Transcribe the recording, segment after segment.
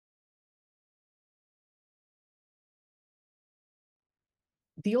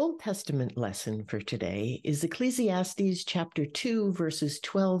The Old Testament lesson for today is Ecclesiastes chapter 2, verses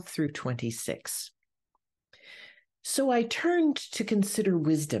 12 through 26. So I turned to consider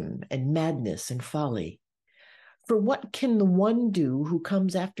wisdom and madness and folly. For what can the one do who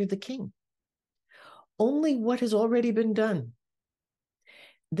comes after the king? Only what has already been done.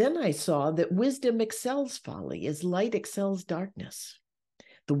 Then I saw that wisdom excels folly as light excels darkness.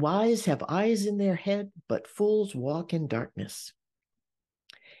 The wise have eyes in their head, but fools walk in darkness.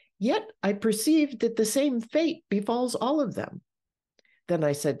 Yet I perceived that the same fate befalls all of them. Then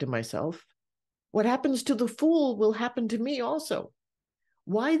I said to myself, what happens to the fool will happen to me also.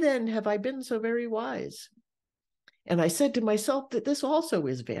 Why then have I been so very wise? And I said to myself that this also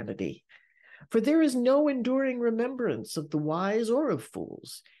is vanity, for there is no enduring remembrance of the wise or of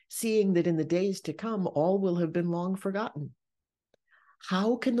fools, seeing that in the days to come all will have been long forgotten.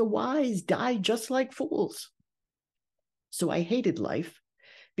 How can the wise die just like fools? So I hated life,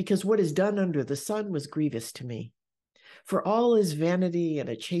 because what is done under the sun was grievous to me. For all is vanity and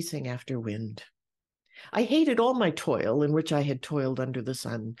a chasing after wind. I hated all my toil in which I had toiled under the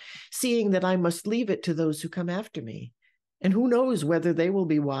sun, seeing that I must leave it to those who come after me. And who knows whether they will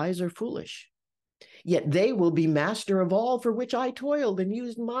be wise or foolish? Yet they will be master of all for which I toiled and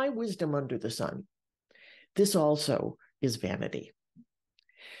used my wisdom under the sun. This also is vanity.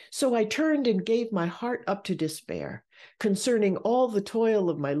 So I turned and gave my heart up to despair concerning all the toil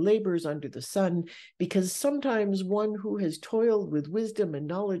of my labors under the sun, because sometimes one who has toiled with wisdom and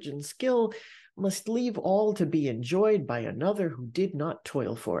knowledge and skill must leave all to be enjoyed by another who did not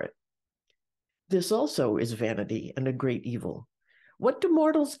toil for it. This also is vanity and a great evil. What do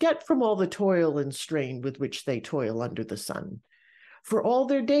mortals get from all the toil and strain with which they toil under the sun? For all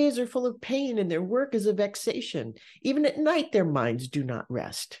their days are full of pain, and their work is a vexation. Even at night their minds do not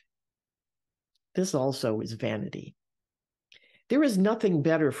rest. This also is vanity. There is nothing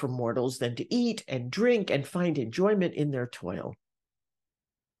better for mortals than to eat and drink and find enjoyment in their toil.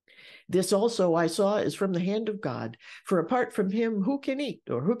 This also I saw is from the hand of God, for apart from him, who can eat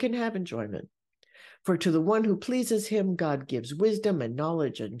or who can have enjoyment? For to the one who pleases him, God gives wisdom and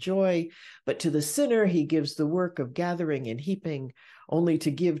knowledge and joy, but to the sinner he gives the work of gathering and heaping, only to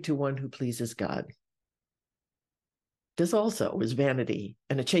give to one who pleases God. This also is vanity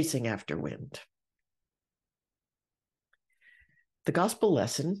and a chasing after wind. The gospel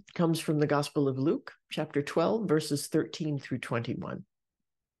lesson comes from the Gospel of Luke, chapter 12, verses 13 through 21.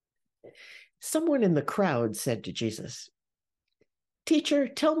 Someone in the crowd said to Jesus, "Teacher,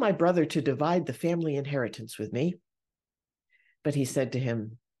 tell my brother to divide the family inheritance with me." But he said to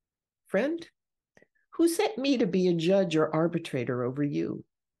him, "Friend, who set me to be a judge or arbitrator over you?"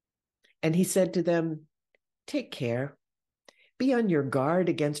 And he said to them, "Take care. Be on your guard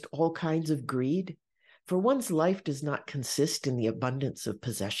against all kinds of greed, for one's life does not consist in the abundance of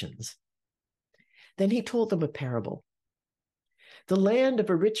possessions." Then he told them a parable. The land of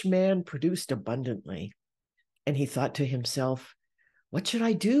a rich man produced abundantly, and he thought to himself, "What should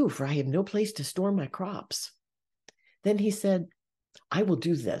I do? For I have no place to store my crops." Then he said, "I will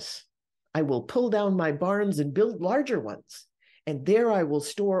do this. I will pull down my barns and build larger ones, and there I will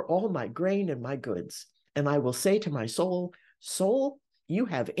store all my grain and my goods. And I will say to my soul, 'Soul, you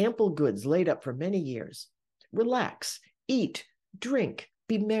have ample goods laid up for many years. Relax, eat, drink,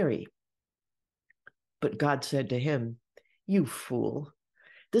 be merry.'" But God said to him, "You fool,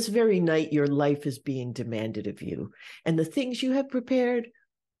 this very night your life is being demanded of you, and the things you have prepared,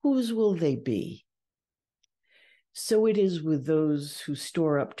 whose will they be?" So it is with those who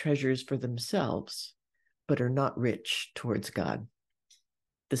store up treasures for themselves, but are not rich towards God.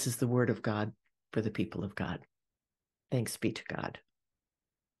 This is the word of God for the people of God. Thanks be to God.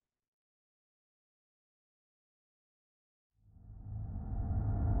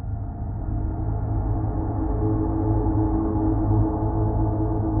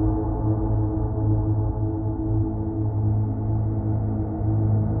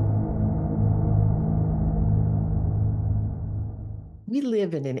 We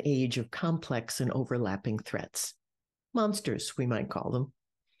live in an age of complex and overlapping threats. Monsters, we might call them.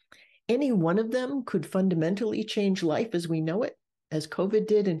 Any one of them could fundamentally change life as we know it, as COVID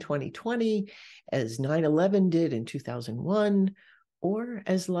did in 2020, as 9/11 did in 2001, or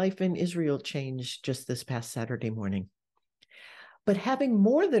as life in Israel changed just this past Saturday morning. But having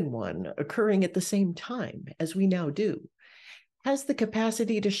more than one occurring at the same time, as we now do, has the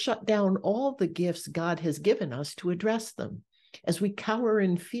capacity to shut down all the gifts God has given us to address them, as we cower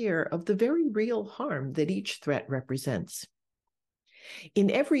in fear of the very real harm that each threat represents.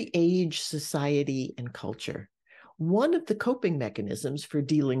 In every age, society, and culture, one of the coping mechanisms for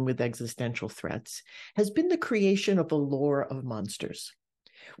dealing with existential threats has been the creation of a lore of monsters.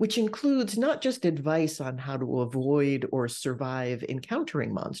 which includes not just advice on how to avoid or survive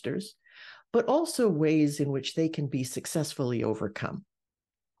encountering monsters, but also ways in which they can be successfully overcome.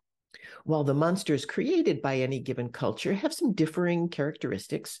 While the monsters created by any given culture have some differing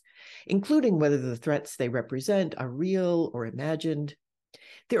characteristics, including whether the threats they represent are real or imagined,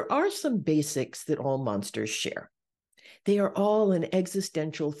 there are some basics that all monsters share. They are all an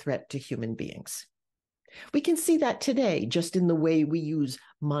existential threat to human beings. We can see that today just in the way we use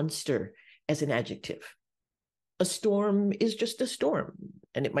monster as an adjective. A storm is just a storm,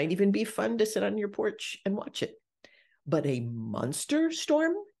 and it might even be fun to sit on your porch and watch it. But a monster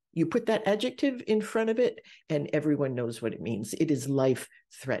storm, you put that adjective in front of it, and everyone knows what it means. It is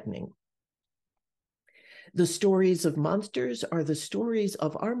life-threatening. The stories of monsters are the stories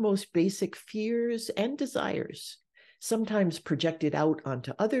of our most basic fears and desires, sometimes projected out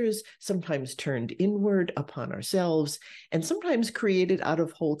onto others, sometimes turned inward upon ourselves, and sometimes created out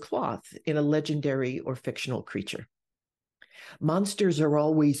of whole cloth in a legendary or fictional creature. Monsters are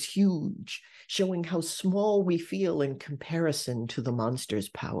always huge, showing how small we feel in comparison to the monster's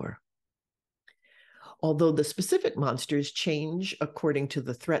power. Although the specific monsters change according to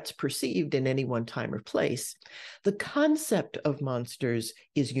the threats perceived in any one time or place, the concept of monsters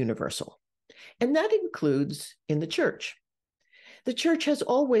is universal, and that includes in the church. The church has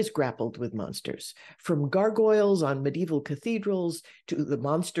always grappled with monsters, from gargoyles on medieval cathedrals to the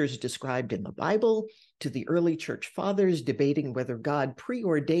monsters described in the Bible, to the early church fathers debating whether God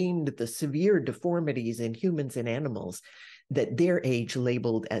preordained the severe deformities in humans and animals that their age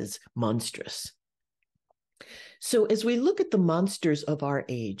labeled as monstrous. So as we look at the monsters of our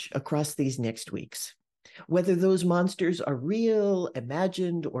age across these next weeks, whether those monsters are real,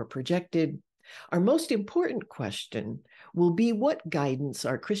 imagined, or projected, our most important question will be what guidance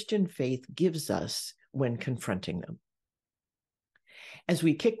our Christian faith gives us when confronting them. As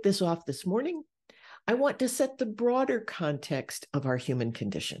we kick this off this morning, I want to set the broader context of our human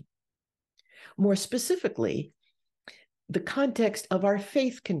condition. More specifically, the context of our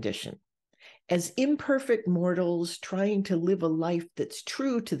faith condition, as imperfect mortals trying to live a life that's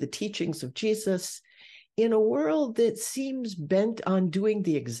true to the teachings of Jesus in a world that seems bent on doing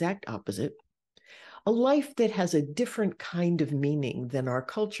the exact opposite, a life that has a different kind of meaning than our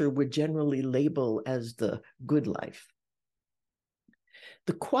culture would generally label as the good life.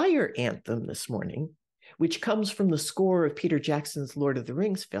 The choir anthem this morning, which comes from the score of Peter Jackson's Lord of the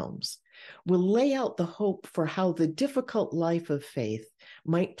Rings films, will lay out the hope for how the difficult life of faith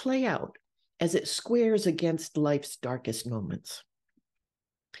might play out as it squares against life's darkest moments.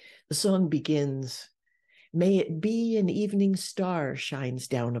 The song begins, "May it be an evening star shines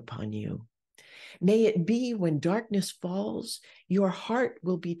down upon you. May it be when darkness falls, your heart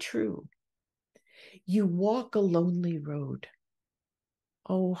will be true. You walk a lonely road.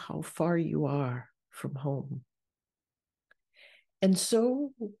 Oh, how far you are from home." And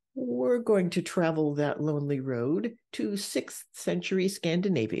so we're going to travel that lonely road to 6th century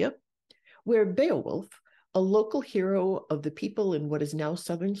Scandinavia, where Beowulf, a local hero of the people in what is now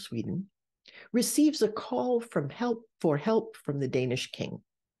southern Sweden, receives a call for help from the Danish king.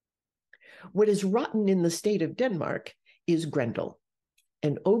 What is rotten in the state of Denmark is Grendel,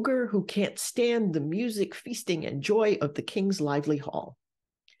 an ogre who can't stand the music, feasting, and joy of the king's lively hall.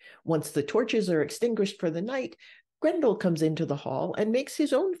 Once the torches are extinguished for the night, Grendel comes into the hall and makes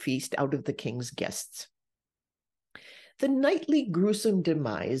his own feast out of the king's guests. The nightly gruesome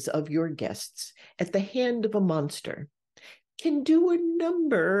demise of your guests at the hand of a monster can do a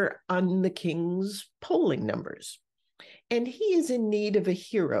number on the king's polling numbers, and he is in need of a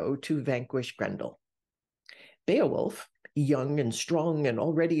hero to vanquish Grendel. Beowulf, young and strong and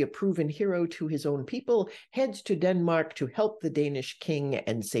already a proven hero to his own people, heads to Denmark to help the Danish king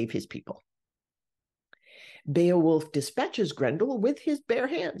and save his people. Beowulf dispatches Grendel with his bare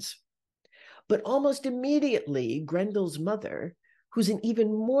hands. But almost immediately, Grendel's mother, who's an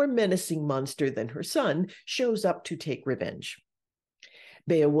even more menacing monster than her son, shows up to take revenge.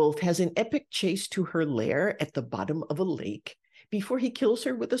 Beowulf has an epic chase to her lair at the bottom of a lake before he kills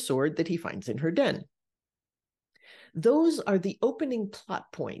her with a sword that he finds in her den. Those are the opening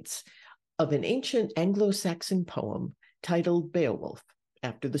plot points of an ancient Anglo-Saxon poem titled Beowulf,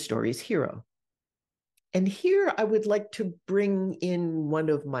 after the story's hero. And here I would like to bring in one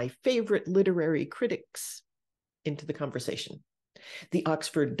of my favorite literary critics into the conversation, the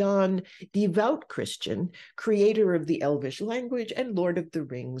Oxford Don, devout Christian, creator of the Elvish language and Lord of the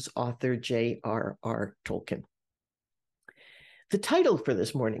Rings author JRR Tolkien. The title for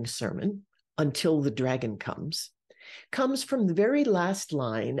this morning's sermon, Until the Dragon Comes from the very last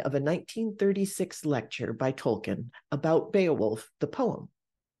line of a 1936 lecture by Tolkien about Beowulf, the poem,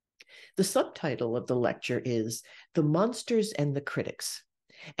 The subtitle of the lecture is The Monsters and the Critics,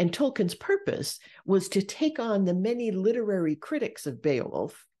 and Tolkien's purpose was to take on the many literary critics of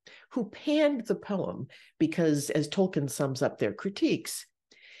Beowulf who panned the poem because, as Tolkien sums up their critiques,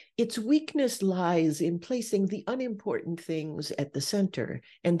 its weakness lies in placing the unimportant things at the center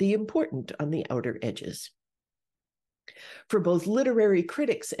and the important on the outer edges. For both literary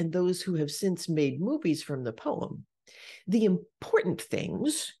critics and those who have since made movies from the poem, the important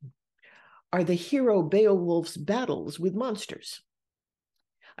things are the hero Beowulf's battles with monsters.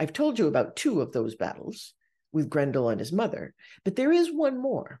 I've told you about two of those battles, with Grendel and his mother, but there is one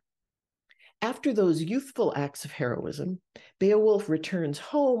more. After those youthful acts of heroism, Beowulf returns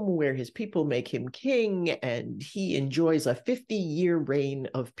home where his people make him king, and he enjoys a 50-year reign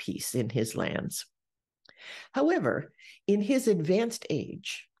of peace in his lands. However, in his advanced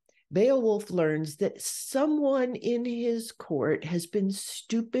age, Beowulf learns that someone in his court has been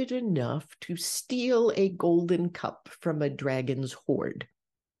stupid enough to steal a golden cup from a dragon's hoard.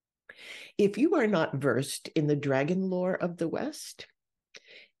 If you are not versed in the dragon lore of the West,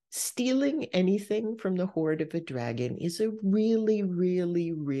 stealing anything from the hoard of a dragon is a really,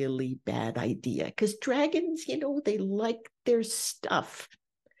 really, really bad idea, because dragons, they like their stuff.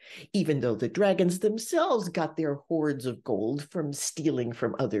 Even though the dragons themselves got their hoards of gold from stealing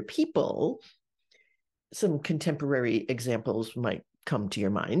from other people, some contemporary examples might come to your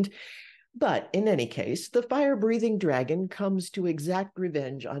mind. But in any case, the fire-breathing dragon comes to exact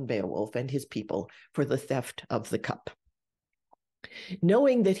revenge on Beowulf and his people for the theft of the cup.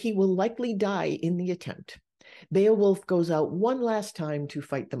 Knowing that he will likely die in the attempt, Beowulf goes out one last time to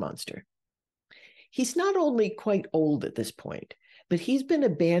fight the monster. He's not only quite old at this point, but he's been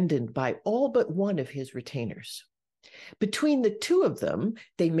abandoned by all but one of his retainers. Between the two of them,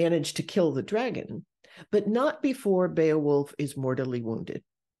 they manage to kill the dragon, but not before Beowulf is mortally wounded.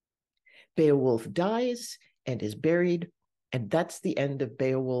 Beowulf dies and is buried, and that's the end of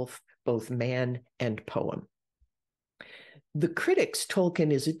Beowulf, both man and poem. The critics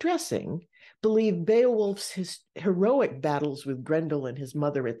Tolkien is addressing believe Beowulf's heroic battles with Grendel and his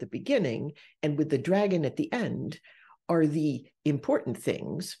mother at the beginning and with the dragon at the end are the important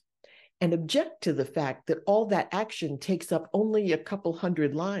things, and object to the fact that all that action takes up only a couple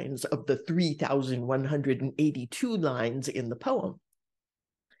hundred lines of the 3,182 lines in the poem.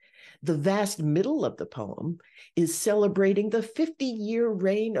 The vast middle of the poem is celebrating the 50-year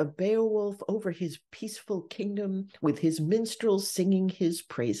reign of Beowulf over his peaceful kingdom, with his minstrels singing his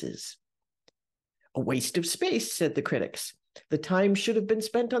praises. A waste of space, said the critics. The time should have been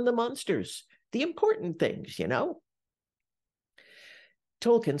spent on the monsters, the important things,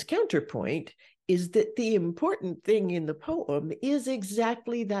 Tolkien's counterpoint is that the important thing in the poem is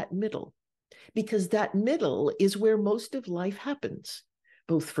exactly that middle, because that middle is where most of life happens,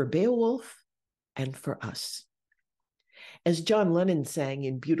 both for Beowulf and for us. As John Lennon sang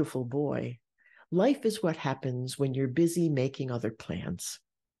in Beautiful Boy, life is what happens when you're busy making other plans.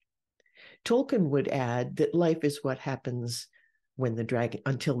 Tolkien would add that life is what happens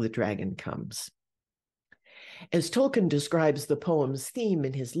until the dragon comes. As Tolkien describes the poem's theme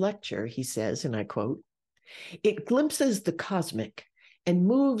in his lecture, he says, and I quote, "It glimpses the cosmic and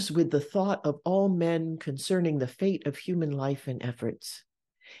moves with the thought of all men concerning the fate of human life and efforts.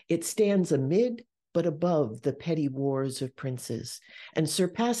 It stands amid but above the petty wars of princes and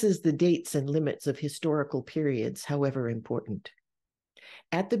surpasses the dates and limits of historical periods, however important.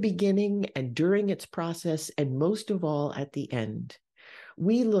 At the beginning and during its process, and most of all at the end,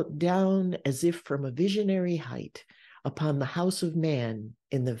 we look down as if from a visionary height upon the house of man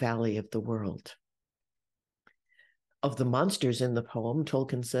in the valley of the world." Of the monsters in the poem,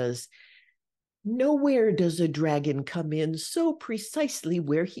 Tolkien says, "Nowhere does a dragon come in so precisely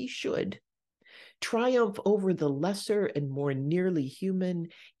where he should. Triumph over the lesser and more nearly human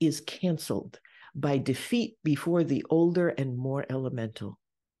is canceled by defeat before the older and more elemental.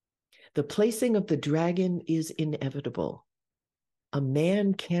 The placing of the dragon is inevitable. A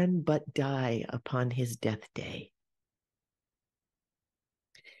man can but die upon his death day."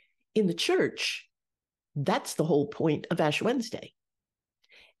 In the church, that's the whole point of Ash Wednesday.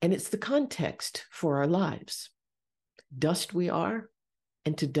 And it's the context for our lives. Dust we are,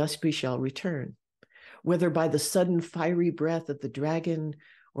 and to dust we shall return, whether by the sudden fiery breath of the dragon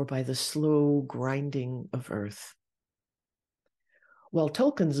or by the slow grinding of earth. While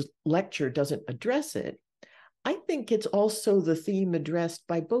Tolkien's lecture doesn't address it, I think it's also the theme addressed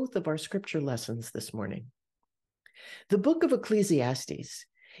by both of our scripture lessons this morning. The book of Ecclesiastes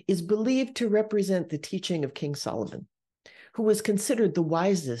is believed to represent the teaching of King Solomon, who was considered the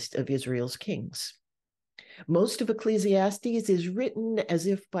wisest of Israel's kings. Most of Ecclesiastes is written as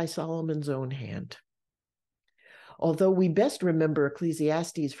if by Solomon's own hand. Although we best remember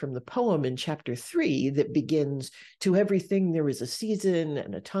Ecclesiastes from the poem in chapter 3 that begins, "To everything there is a season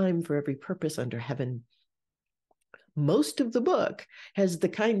and a time for every purpose under heaven." Most of the book has the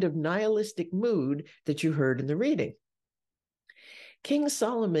kind of nihilistic mood that you heard in the reading. King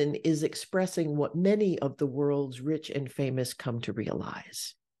Solomon is expressing what many of the world's rich and famous come to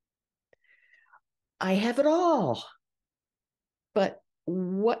realize. I have it all, but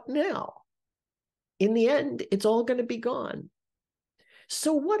what now? In the end, it's all going to be gone.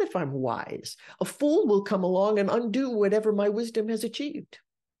 So what if I'm wise? A fool will come along and undo whatever my wisdom has achieved.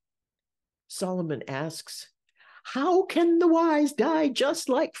 Solomon asks, how can the wise die just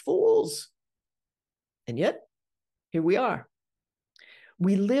like fools? And yet, here we are.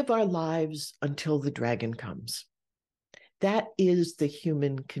 We live our lives until the dragon comes. That is the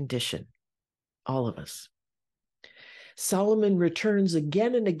human condition, all of us. Solomon returns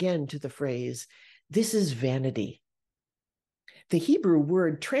again and again to the phrase, this is vanity. The Hebrew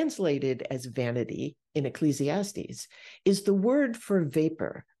word translated as vanity in Ecclesiastes is the word for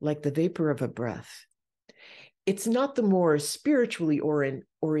vapor, like the vapor of a breath. It's not the more spiritually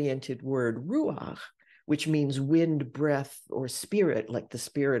oriented word ruach, which means wind, breath, or spirit, like the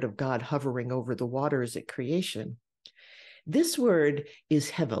spirit of God hovering over the waters at creation. This word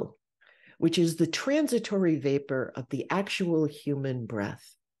is hevel, which is the transitory vapor of the actual human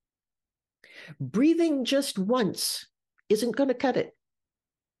breath. Breathing just once isn't going to cut it.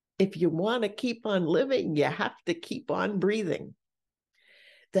 If you want to keep on living, you have to keep on breathing.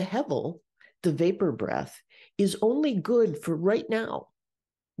 The hevel, the vapor breath, is only good for right now.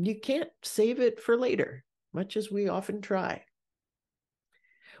 You can't save it for later, much as we often try.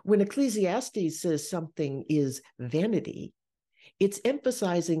 When Ecclesiastes says something is vanity, it's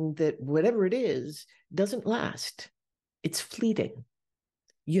emphasizing that whatever it is doesn't last. It's fleeting.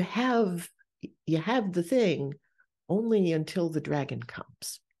 You have the thing only until the dragon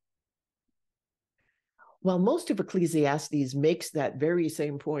comes. While most of Ecclesiastes makes that very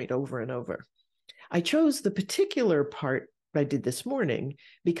same point over and over, I chose the particular part I did this morning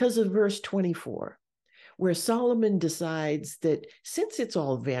because of verse 24, where Solomon decides that since it's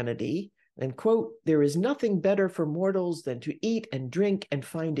all vanity, and quote, there is nothing better for mortals than to eat and drink and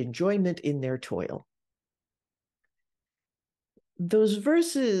find enjoyment in their toil. Those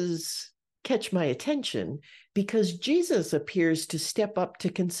verses catch my attention because Jesus appears to step up to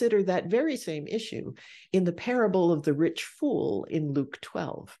consider that very same issue in the parable of the rich fool in Luke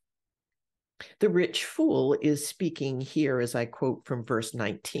 12. The rich fool is speaking here as I quote from verse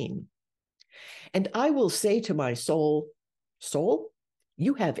 19. And I will say to my soul, soul,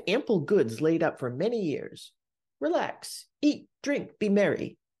 you have ample goods laid up for many years. Relax, eat, drink, be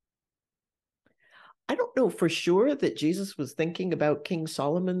merry. I don't know for sure that Jesus was thinking about King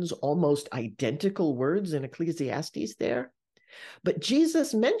Solomon's almost identical words in Ecclesiastes there, but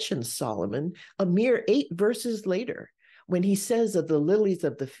Jesus mentions Solomon a mere 8 verses later when he says of the lilies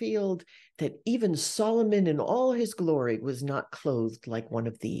of the field that even Solomon in all his glory was not clothed like one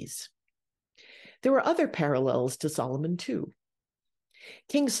of these. There are other parallels to Solomon too.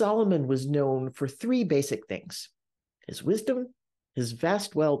 King Solomon was known for 3 basic things: his wisdom, his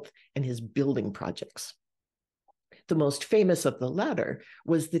vast wealth, and his building projects. The most famous of the latter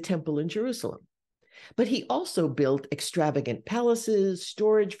was the temple in Jerusalem. But he also built extravagant palaces,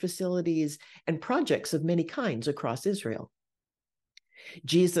 storage facilities, and projects of many kinds across Israel.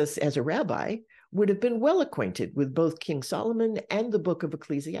 Jesus, as a rabbi, would have been well acquainted with both King Solomon and the book of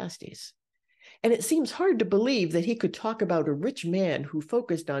Ecclesiastes. And it seems hard to believe that he could talk about a rich man who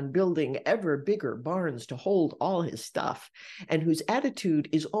focused on building ever bigger barns to hold all his stuff, and whose attitude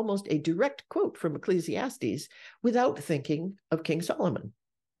is almost a direct quote from Ecclesiastes, without thinking of King Solomon.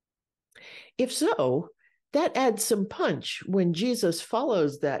 If so, that adds some punch when Jesus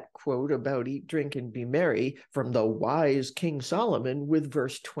follows that quote about eat, drink, and be merry from the wise King Solomon with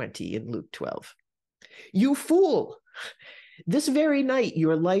verse 20 in Luke 12. You fool! This very night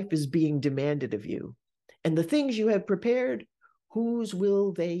your life is being demanded of you, and the things you have prepared, whose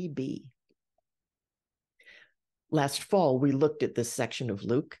will they be? Last fall, we looked at this section of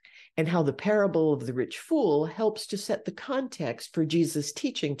Luke and how the parable of the rich fool helps to set the context for Jesus'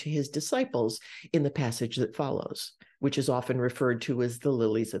 teaching to his disciples in the passage that follows, which is often referred to as the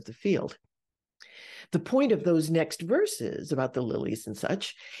lilies of the field. The point of those next verses about the lilies and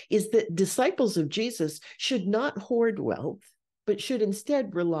such is that disciples of Jesus should not hoard wealth, but should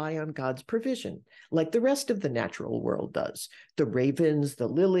instead rely on God's provision, like the rest of the natural world does: the ravens, the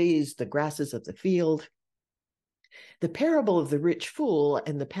lilies, the grasses of the field. The parable of the rich fool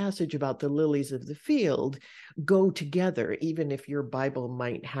and the passage about the lilies of the field go together, even if your Bible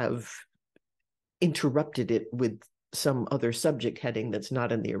might have interrupted it with some other subject heading that's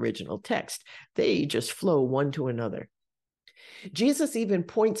not in the original text. They just flow one to another. Jesus even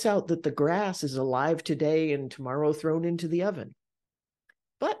points out that the grass is alive today and tomorrow thrown into the oven.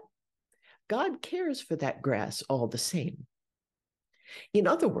 But God cares for that grass all the same. In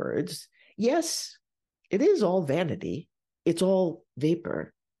other words, yes, it is all vanity. It's all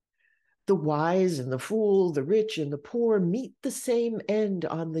vapor. The wise and the fool, the rich and the poor meet the same end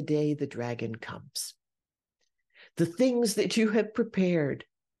on the day the dragon comes. The things that you have prepared,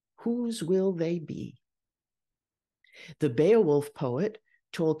 whose will they be? The Beowulf poet,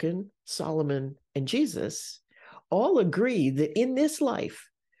 Tolkien, Solomon, and Jesus all agree that in this life,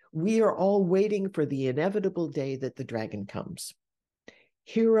 we are all waiting for the inevitable day that the dragon comes.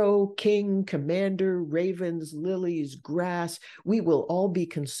 Hero, king, commander, ravens, lilies, grass, we will all be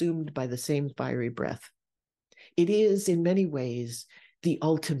consumed by the same fiery breath. It is, in many ways, the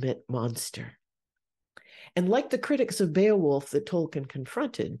ultimate monster. And like the critics of Beowulf that Tolkien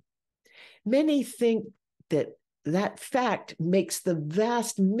confronted, many think that that fact makes the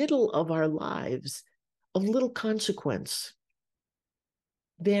vast middle of our lives of little consequence.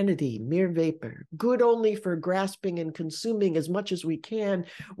 Vanity, mere vapor, good only for grasping and consuming as much as we can,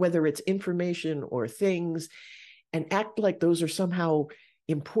 whether it's information or things, and act like those are somehow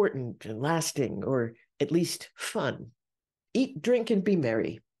important and lasting, or at least fun. Eat, drink, and be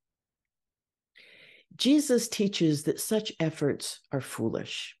merry. Jesus teaches that such efforts are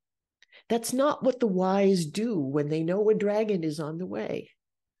foolish. That's not what the wise do when they know a dragon is on the way.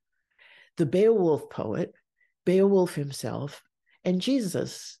 The Beowulf poet, Beowulf himself, and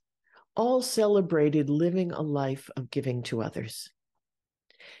Jesus all celebrated living a life of giving to others.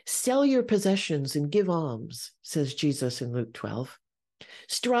 Sell your possessions and give alms, says Jesus in Luke 12.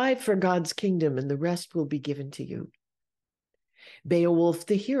 Strive for God's kingdom and the rest will be given to you. Beowulf,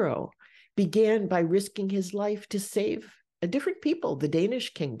 the hero, began by risking his life to save a different people, the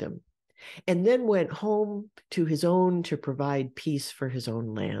Danish kingdom, and then went home to his own to provide peace for his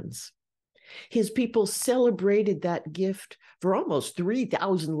own lands. His people celebrated that gift for almost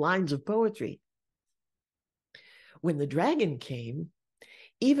 3,000 lines of poetry. When the dragon came,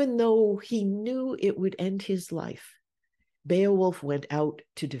 even though he knew it would end his life, Beowulf went out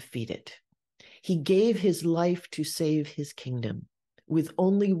to defeat it. He gave his life to save his kingdom, with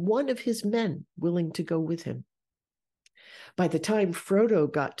only one of his men willing to go with him. By the time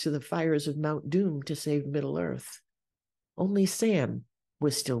Frodo got to the fires of Mount Doom to save Middle-earth, only Sam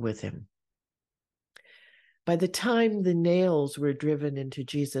was still with him. By the time the nails were driven into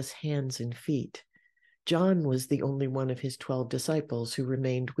Jesus' hands and feet, John was the only one of his 12 disciples who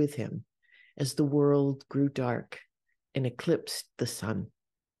remained with him as the world grew dark and eclipsed the sun.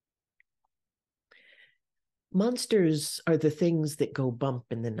 Monsters are the things that go bump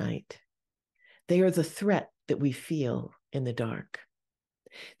in the night. They are the threat that we feel in the dark.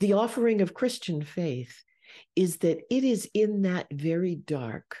 The offering of Christian faith is that it is in that very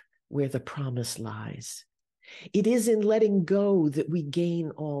dark where the promise lies. It is in letting go that we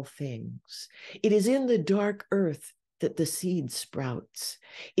gain all things. It is in the dark earth that the seed sprouts.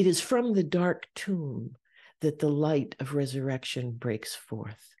 It is from the dark tomb that the light of resurrection breaks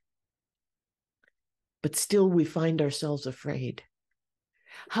forth. But still we find ourselves afraid.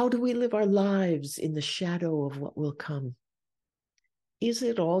 How do we live our lives in the shadow of what will come? Is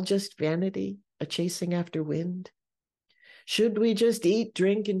it all just vanity, a chasing after wind? Should we just eat,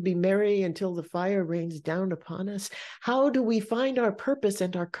 drink, and be merry until the fire rains down upon us? How do we find our purpose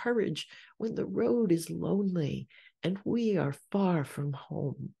and our courage when the road is lonely and we are far from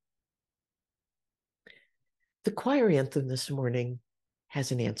home? The choir anthem this morning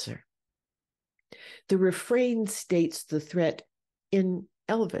has an answer. The refrain states the threat in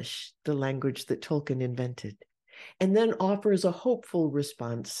Elvish, the language that Tolkien invented, and then offers a hopeful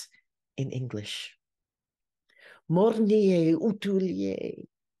response in English. Mornie utulie,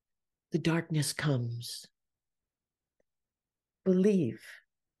 the darkness comes. Believe,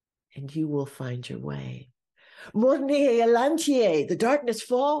 and you will find your way. Mornie elantie, the darkness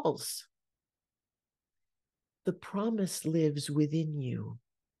falls. The promise lives within you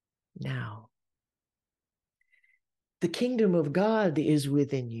now. The kingdom of God is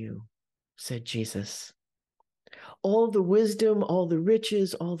within you, said Jesus. All the wisdom, all the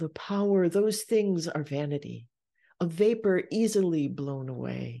riches, all the power, those things are vanity, a vapor easily blown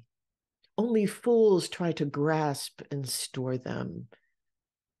away. Only fools try to grasp and store them.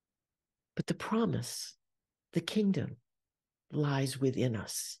 But the promise, the kingdom, lies within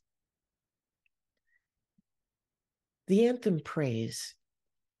us. The anthem prays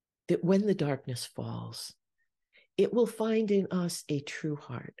that when the darkness falls, it will find in us a true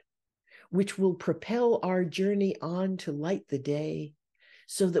heart, which will propel our journey on to light the day,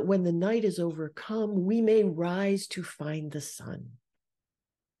 so that when the night is overcome, we may rise to find the sun.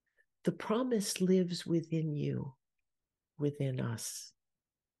 The promise lives within you, within us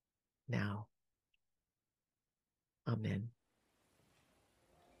now. Amen.